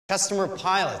Customer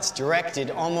pilots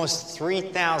directed almost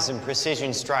 3,000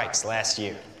 precision strikes last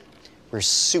year. We're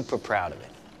super proud of it.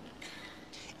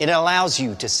 It allows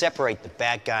you to separate the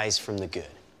bad guys from the good.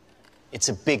 It's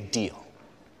a big deal.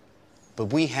 But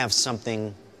we have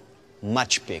something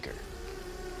much bigger.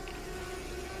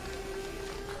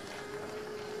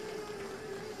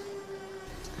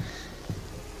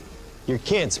 Your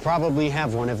kids probably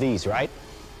have one of these, right?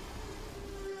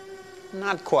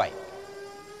 Not quite.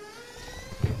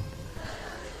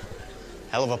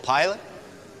 Hell of a pilot?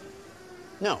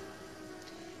 No.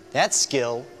 That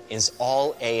skill is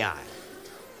all AI.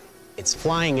 It's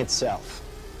flying itself.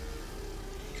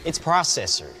 Its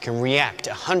processor can react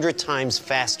 100 times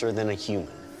faster than a human.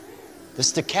 The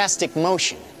stochastic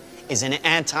motion is an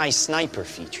anti-sniper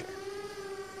feature.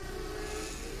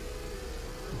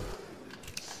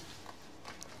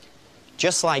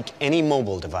 Just like any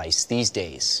mobile device these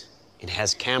days, it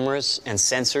has cameras and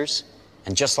sensors,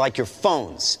 and just like your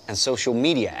phones and social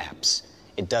media apps,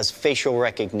 it does facial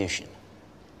recognition.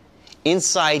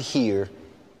 Inside here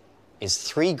is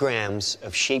 3 grams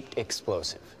of shaped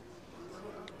explosive.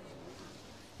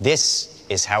 This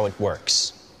is how it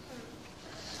works.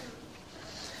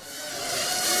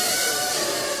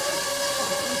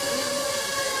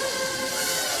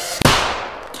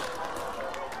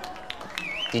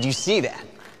 Did you see that?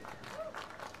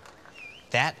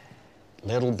 That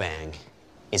little bang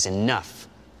is enough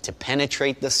to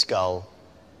penetrate the skull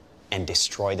and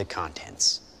destroy the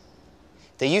contents.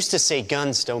 They used to say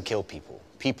guns don't kill people.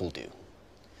 People do.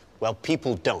 Well,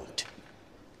 people don't.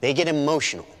 They get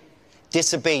emotional,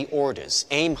 disobey orders,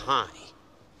 aim high.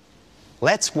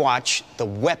 Let's watch the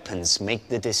weapons make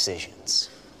the decisions.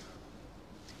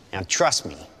 Now, trust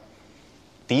me,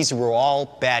 these were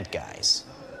all bad guys.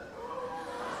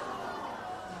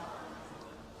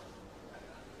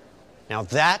 Now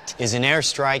that is an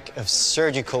airstrike of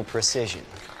surgical precision.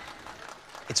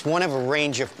 It's one of a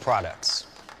range of products.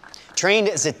 Trained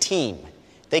as a team,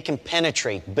 they can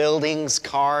penetrate buildings,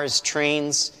 cars,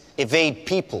 trains, evade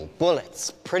people,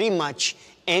 bullets, pretty much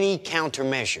any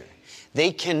countermeasure.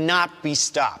 They cannot be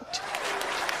stopped.